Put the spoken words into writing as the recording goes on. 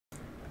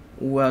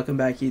Welcome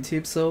back,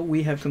 YouTube. So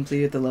we have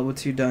completed the level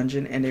 2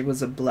 dungeon and it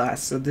was a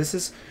blast. So this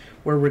is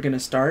where we're going to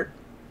start.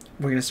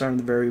 We're going to start on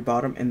the very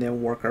bottom and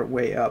then work our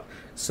way up.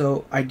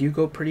 So I do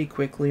go pretty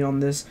quickly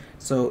on this,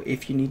 so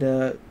if you need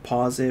to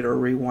pause it or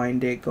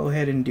rewind it, go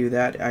ahead and do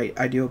that.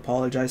 I do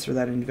apologize for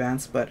that in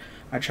advance, but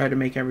I try to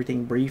make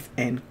everything brief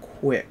and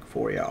quick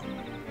for y'all.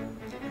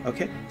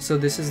 Okay, so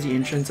this is the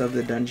entrance of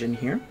the dungeon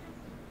here.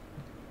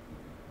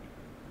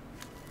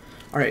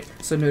 Alright,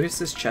 so notice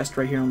this chest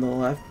right here on the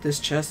left. This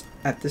chest,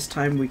 at this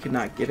time, we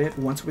cannot get it.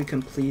 Once we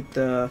complete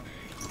the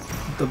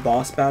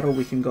boss battle,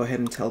 we can go ahead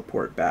and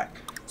teleport back.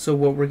 So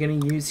what we're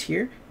going to use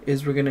here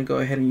is we're going to go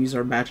ahead and use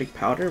our magic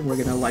powder. We're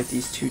going to light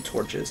these 2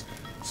 torches.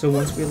 So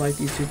once we light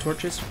these 2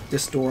 torches,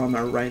 this door on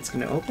our right is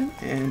going to open,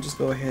 and just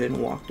go ahead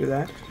and walk through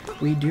that.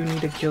 We do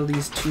need to kill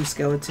these 2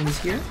 skeletons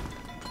here.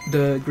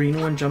 The green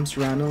one jumps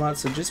around a lot,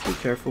 so just be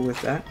careful with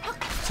that.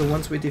 So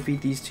once we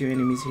defeat these 2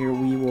 enemies here,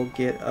 we will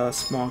get a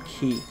small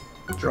key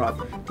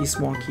drop. These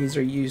small keys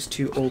are used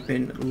to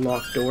open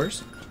locked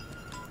doors.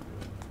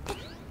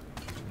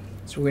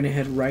 So we're going to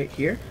head right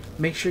here.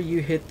 Make sure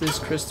you hit this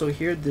crystal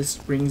here. This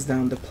brings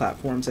down the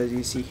platforms as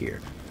you see here.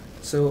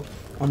 So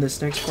on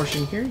this next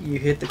portion here, you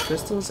hit the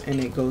crystals and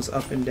it goes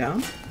up and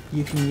down.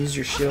 You can use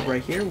your shield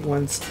right here.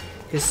 Once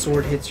his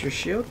sword hits your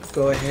shield,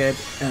 go ahead,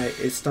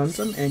 it stuns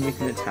him and you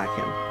can attack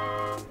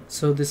him.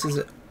 So this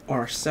is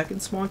our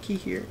second small key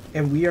here,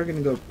 and we are going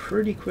to go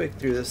pretty quick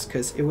through this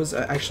because it was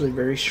actually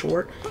very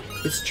short.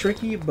 It's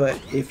tricky, but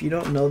if you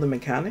don't know the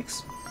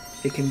mechanics,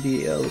 it can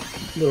be a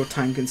little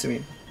time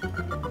consuming.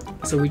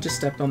 So we just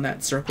stepped on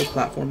that circle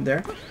platform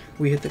there.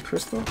 We hit the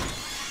crystal.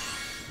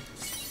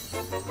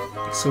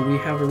 So we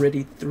have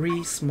already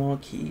 3 small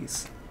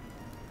keys.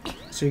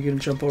 So you're going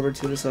to jump over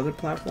to this other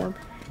platform.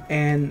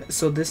 And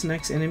so this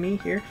next enemy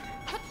here,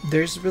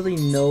 there's really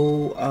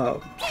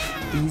no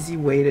easy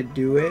way to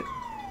do it.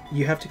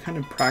 You have to kind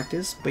of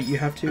practice, but you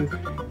have to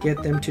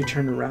get them to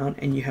turn around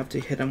and you have to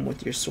hit them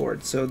with your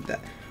sword. So that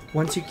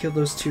once you kill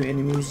those 2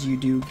 enemies, you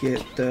do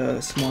get the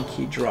small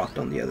key dropped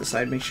on the other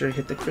side. Make sure to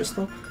hit the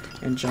crystal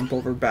and jump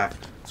over back.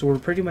 So we're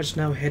pretty much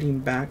now heading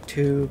back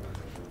to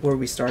where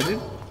we started.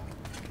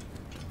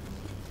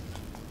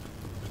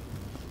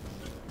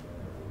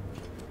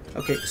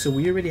 Okay, so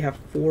we already have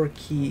 4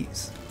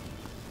 keys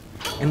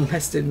in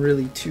less than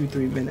really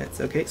 2-3 minutes.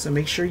 Okay, so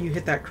make sure you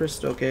hit that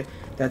crystal. Okay,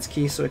 that's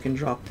key, so it can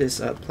drop this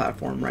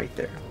platform right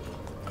there.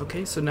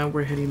 Okay, so now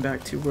we're heading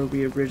back to where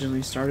we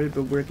originally started,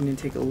 but we're going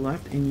to take a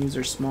left and use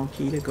our small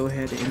key to go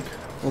ahead and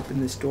open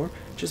this door.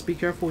 Just be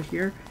careful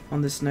here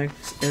on this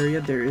next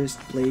area. There is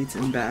blades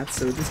and bats,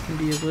 so this can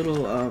be a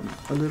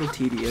little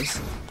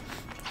tedious.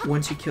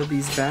 Once you kill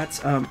these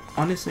bats,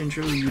 honestly and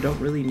truly, you don't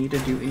really need to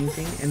do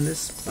anything in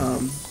this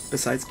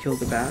besides kill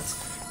the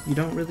bats. You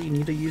don't really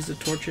need to use the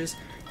torches.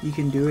 You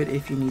can do it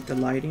if you need the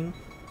lighting.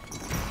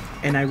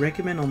 And I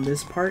recommend on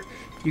this part,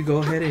 you go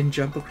ahead and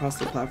jump across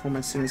the platform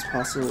as soon as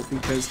possible,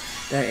 because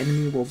that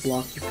enemy will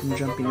block you from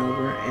jumping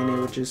over and it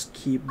will just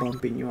keep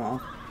bumping you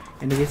off.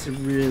 And it gets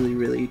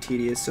really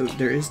tedious. So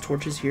there is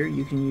torches here.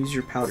 You can use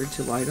your powder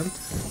to light them,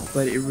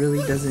 but it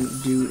really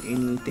doesn't do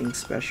anything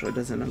special. It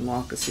doesn't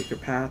unlock a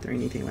secret path or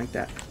anything like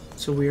that.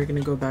 So we are going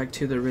to go back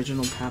to the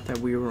original path that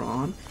we were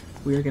on.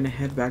 We are going to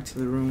head back to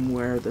the room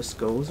where the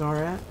skulls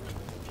are at.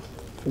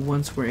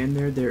 Once we're in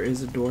there, there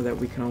is a door that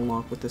we can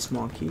unlock with the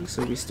small key,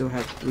 so we still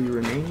have 3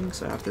 remaining.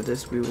 So after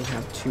this, we will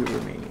have 2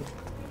 remaining.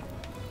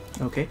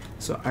 Okay,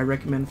 so I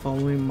recommend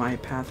following my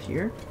path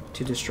here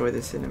to destroy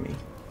this enemy.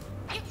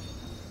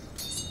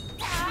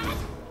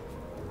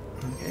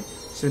 Okay,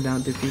 so now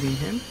defeating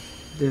him,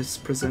 this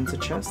presents a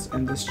chest,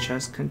 and this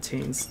chest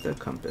contains the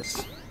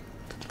compass.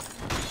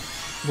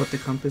 What the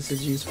compass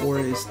is used for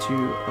is to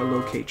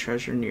locate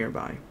treasure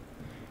nearby,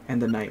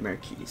 and the nightmare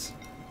keys.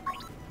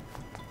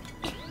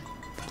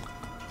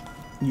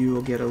 You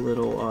will get a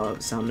little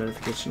sound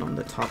notification on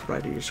the top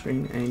right of your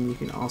screen, and you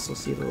can also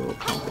see the little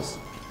compass.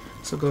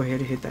 So go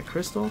ahead and hit that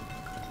crystal.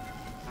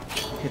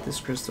 Hit this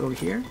crystal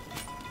here.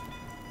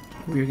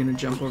 We're going to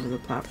jump over the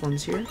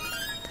platforms here.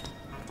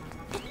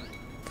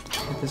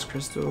 Hit this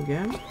crystal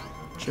again.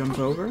 Jump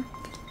over.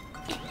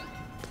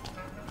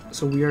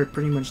 So we are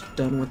pretty much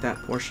done with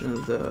that portion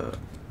of the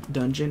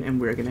dungeon,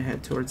 and we're going to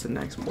head towards the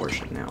next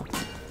portion now.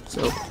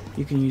 So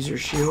you can use your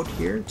shield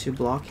here to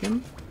block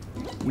him.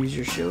 Use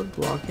your shield,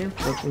 block him,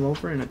 flip him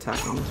over, and attack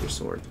him with your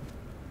sword.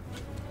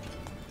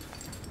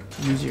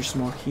 Use your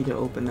small key to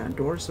open that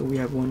door, so we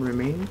have 1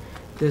 remaining.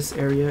 This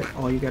area,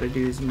 all you gotta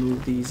do is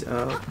move these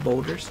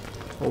boulders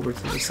over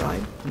to the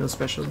side. No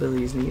special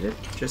abilities needed,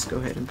 just go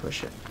ahead and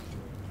push it.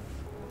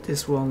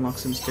 This will unlock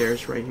some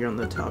stairs right here on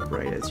the top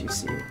right, as you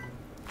see.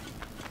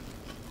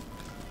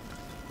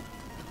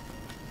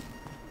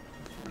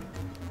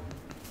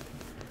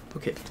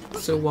 Okay,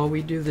 so while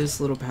we do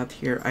this little path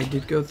here, I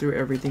did go through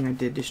everything. I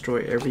did destroy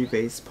every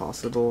base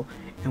possible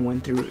and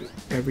went through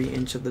every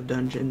inch of the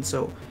dungeon,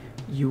 so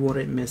you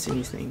wouldn't miss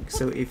anything.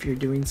 So if you're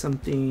doing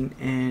something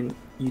and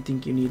you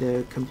think you need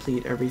to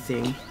complete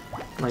everything,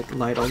 like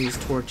light all these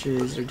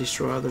torches or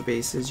destroy other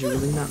bases, you're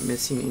really not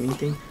missing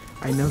anything.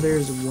 I know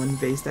there's one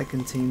vase that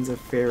contains a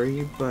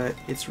fairy, but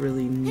it's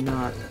really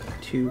not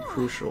too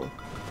crucial.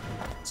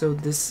 So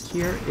this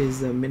here is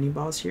the mini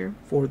boss here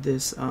for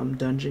this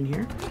dungeon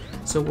here.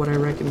 So what I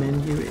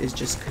recommend you is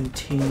just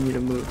continue to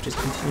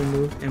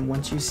move, and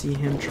once you see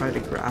him try to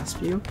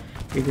grasp you,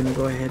 you're gonna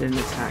go ahead and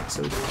attack.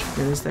 So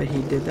notice that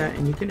he did that,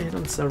 and you can hit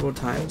him several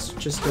times,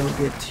 just don't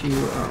get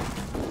too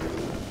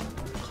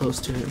close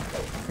to him.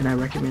 And I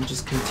recommend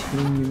just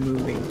continue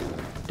moving,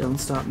 don't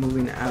stop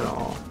moving at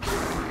all.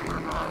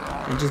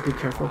 And just be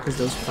careful because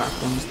those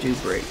platforms do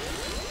break.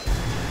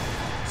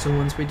 So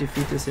once we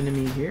defeat this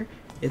enemy here,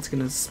 it's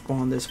going to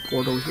spawn this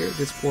portal here.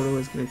 This portal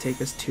is going to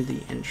take us to the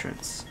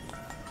entrance.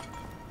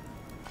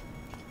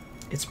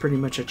 It's pretty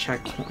much a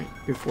checkpoint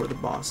before the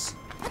boss.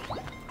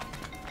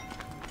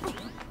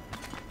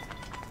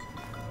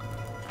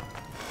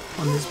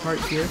 On this part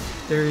here,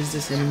 there is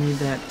this enemy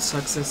that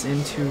sucks us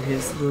into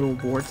his little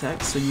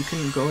vortex, so you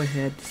can go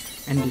ahead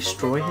and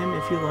destroy him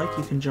if you like.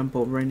 You can jump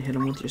over and hit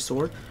him with your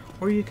sword,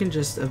 or you can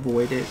just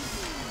avoid it.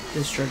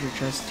 This treasure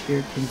chest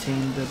here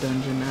contains the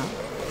dungeon now.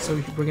 So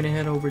we're going to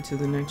head over to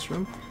the next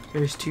room.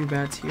 There's 2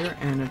 bats here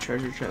and a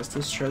treasure chest.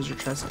 This treasure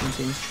chest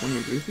contains 20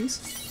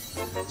 rupees.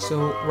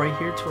 So right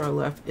here to our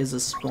left is a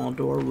small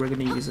door. We're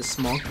going to use a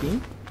small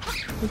key.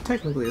 Well,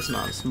 technically it's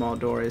not a small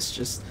door, it's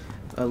just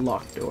a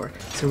locked door.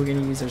 So we're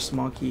going to use our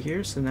small key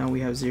here. So now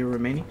we have 0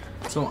 remaining.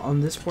 So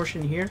on this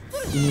portion here,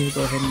 you need to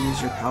go ahead and use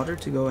your powder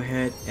to go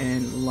ahead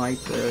and light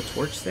the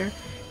torch there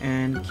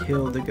and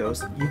kill the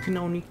ghost.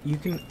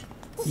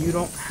 You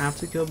don't have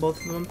to kill both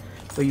of them,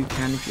 but you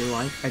can if you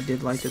like. I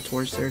did light the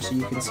torch there, so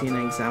you can see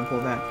an example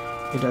that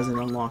it doesn't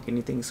unlock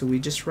anything. So we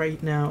just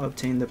right now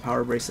obtained the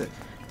power bracelet.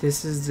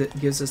 This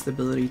gives us the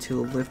ability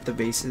to lift the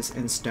bases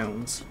and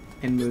stones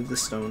and move the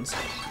stones.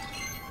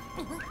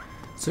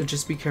 So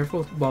just be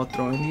careful while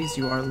throwing these.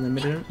 You are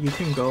limited. You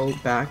can go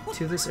back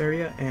to this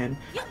area and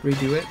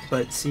redo it,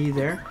 but see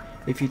there,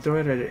 if you throw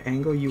it at an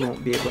angle, you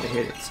won't be able to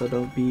hit it. So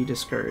don't be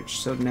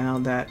discouraged. So now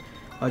that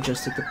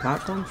adjusted the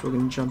platforms, we're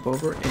going to jump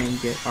over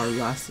and get our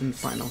last and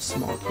final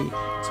small key.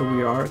 So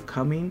we are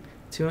coming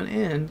to an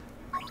end.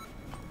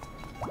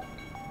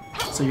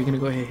 So you're going to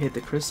go ahead and hit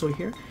the crystal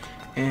here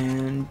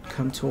and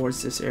come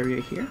towards this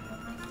area here.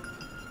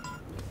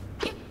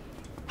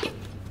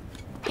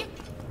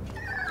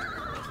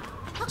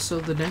 So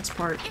the next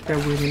part that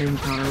we're going to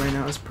encounter right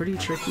now is pretty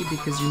tricky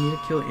because you need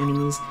to kill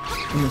enemies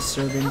in a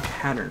certain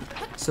pattern.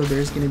 So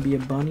there's going to be a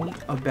bunny,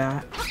 a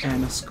bat,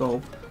 and a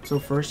skull. So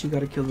first you got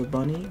to kill the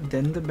bunny,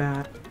 then the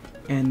bat,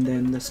 and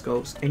then the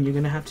skulls. And you're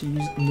going to have to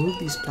move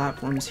these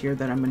platforms here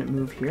that I'm going to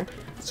move here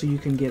so you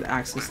can get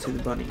access to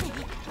the bunny.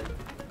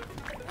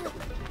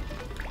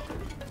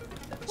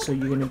 So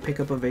you're going to pick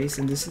up a vase,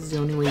 and this is the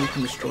only way you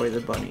can destroy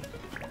the bunny.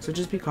 So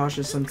just be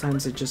cautious,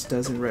 sometimes it just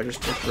doesn't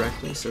register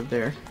correctly. So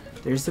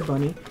there's the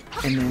bunny,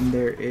 and then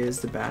there is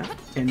the bat,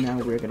 and now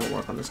we're going to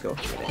work on the skull.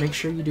 Make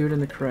sure you do it in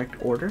the correct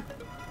order.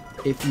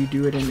 If you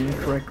do it in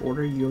incorrect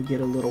order, you'll get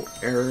a little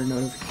error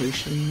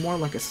notification, more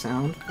like a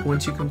sound.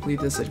 Once you complete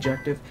this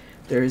objective,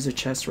 there is a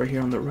chest right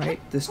here on the right.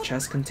 This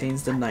chest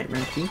contains the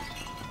nightmare key.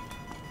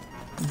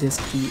 This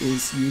key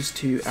is used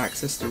to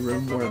access the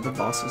room where the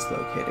boss is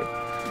located.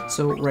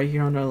 So right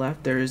here on our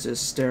left, there is a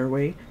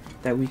stairway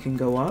that we can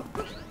go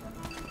up.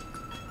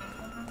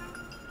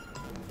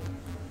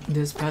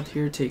 This path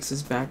here takes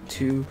us back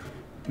to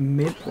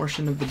mid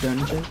portion of the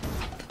dungeon,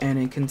 and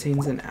it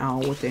contains an owl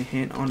with a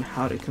hint on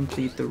how to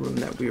complete the room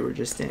that we were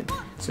just in.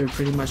 So it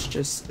pretty much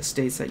just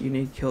states that you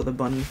need to kill the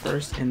bunny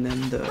first and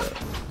then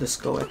the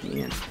skull at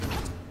the end.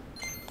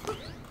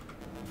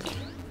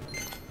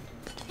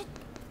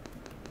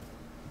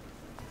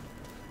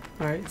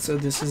 Alright, so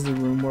this is the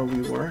room where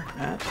we were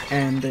at,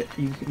 and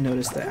you can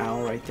notice the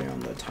owl right there on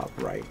the top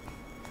right.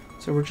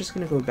 So we're just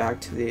going to go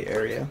back to the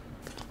area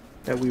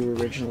that we were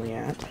originally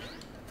at.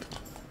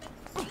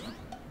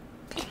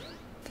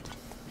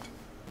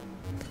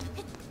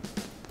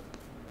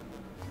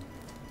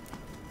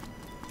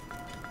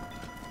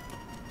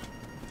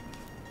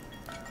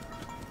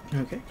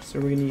 Okay, so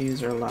we're going to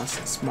use our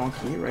last small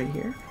key right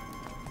here.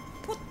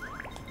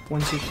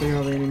 Once you clear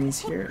all the enemies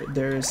here,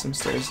 there is some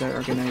stairs that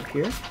are going to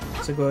appear.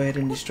 So go ahead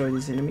and destroy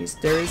these enemies.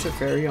 There is a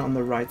fairy on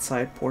the right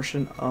side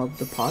portion of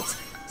the pots.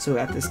 So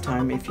at this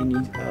time, if you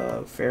need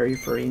a fairy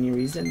for any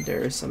reason,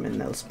 there is some in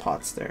those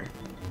pots there.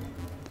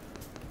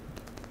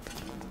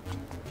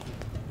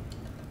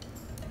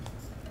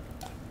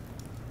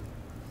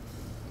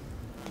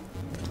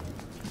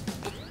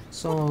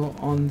 So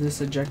on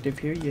this objective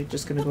here, you're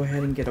just going to go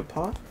ahead and get a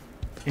pot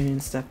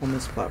and step on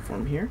this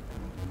platform here.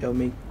 It'll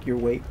make your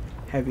weight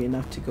heavy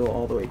enough to go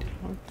all the way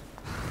down.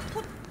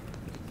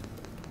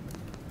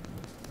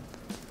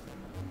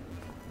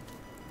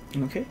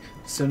 Okay,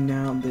 so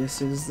now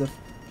this is the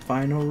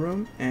final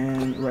room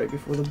and right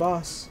before the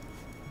boss.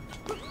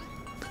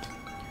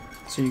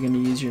 So you're going to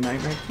use your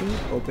nightmare key,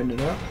 open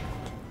it up,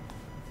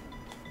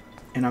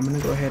 and I'm going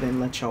to go ahead and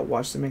let y'all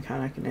watch the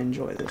mechanic and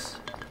enjoy this.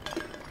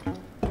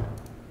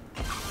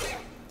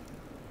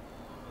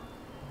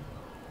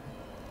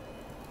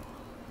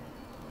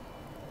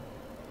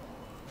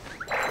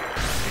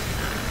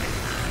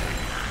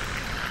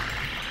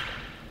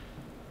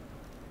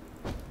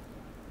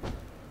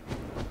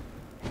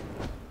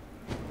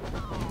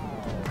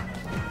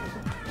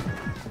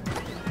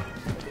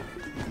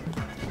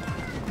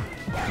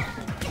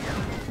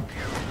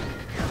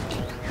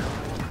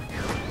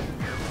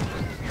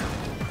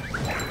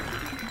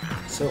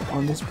 So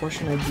on this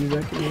portion, I do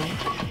recommend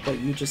that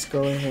you just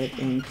go ahead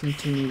and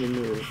continue to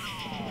move.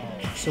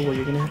 So what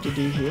you're going to have to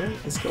do here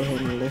is go ahead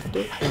and lift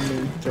it and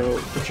then throw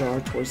the jar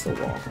towards the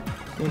wall.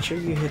 Make sure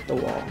you hit the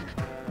wall.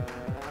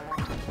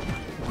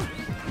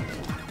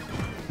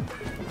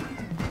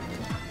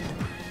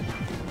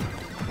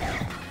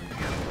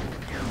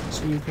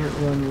 So you can't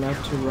run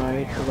left to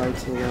right or right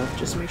to left.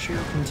 Just make sure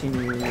you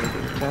continue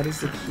moving. That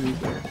is the key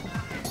here.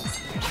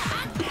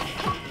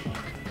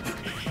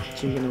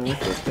 So you're going to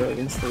lift it, throw it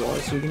against the wall.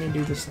 So you're going to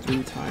do this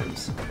 3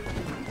 times.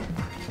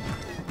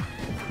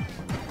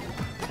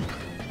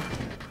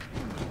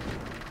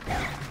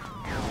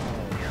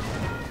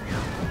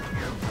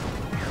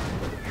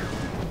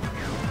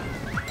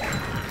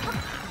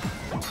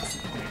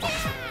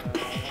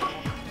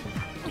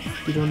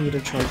 You don't need to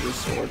charge your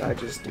sword, I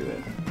just do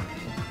it.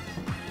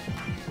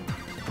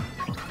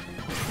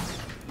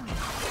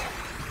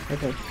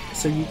 Okay,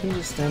 so you can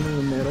just stand in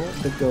the middle.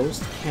 The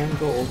ghost can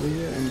go over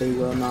you and they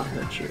will not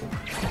hurt you.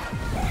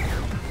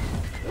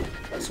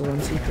 So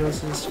once he throws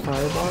his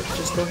fireball,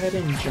 just go ahead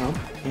and jump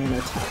and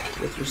attack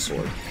with your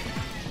sword.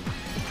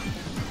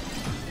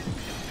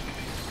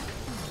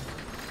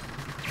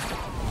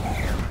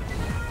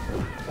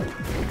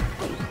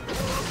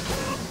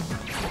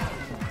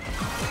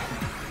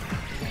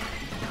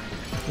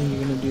 And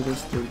you're going to do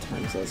this 3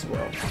 times as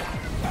well.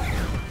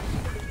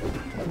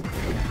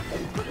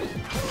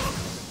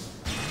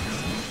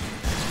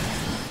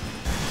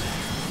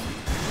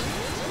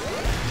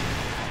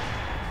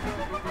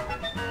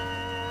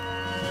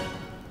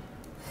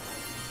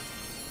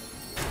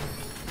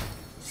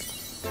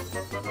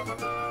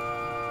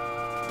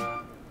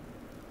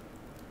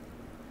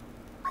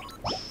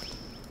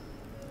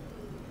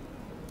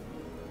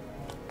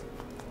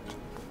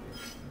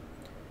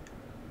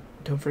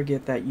 Don't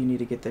forget that you need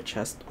to get the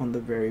chest on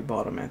the very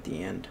bottom at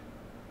the end.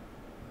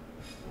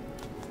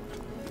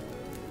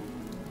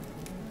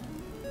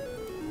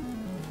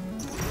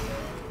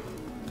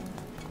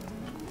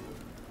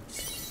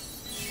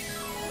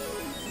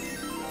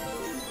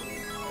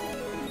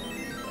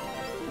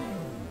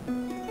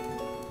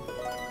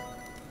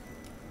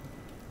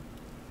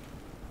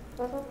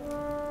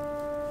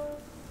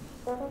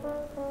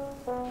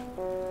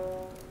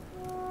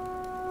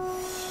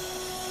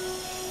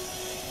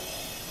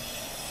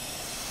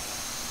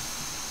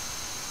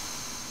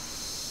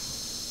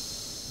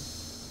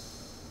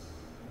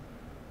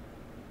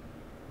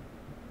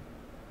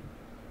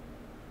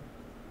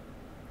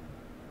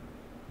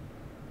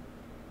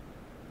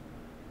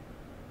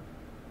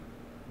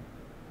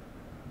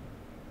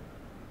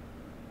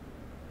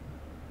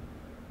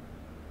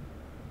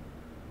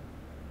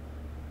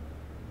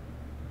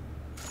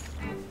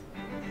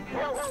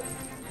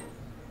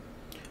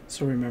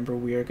 So remember,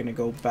 we are going to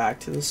go back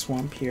to the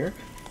swamp here,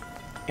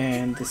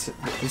 and this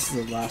is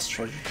the last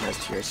treasure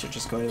chest here, so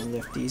just go ahead and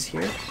lift these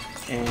here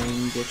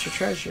and get your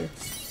treasure.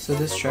 So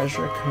this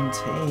treasure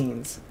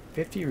contains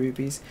 50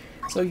 rupees.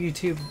 So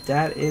YouTube,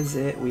 that is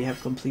it. We have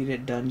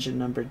completed dungeon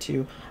number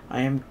 2.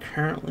 I am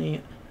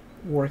currently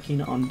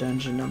working on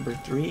dungeon number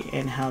 3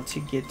 and how to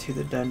get to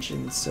the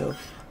dungeon, so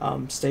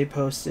stay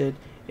posted.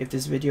 If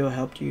this video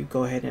helped you,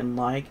 go ahead and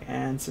like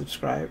and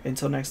subscribe.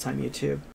 Until next time, YouTube.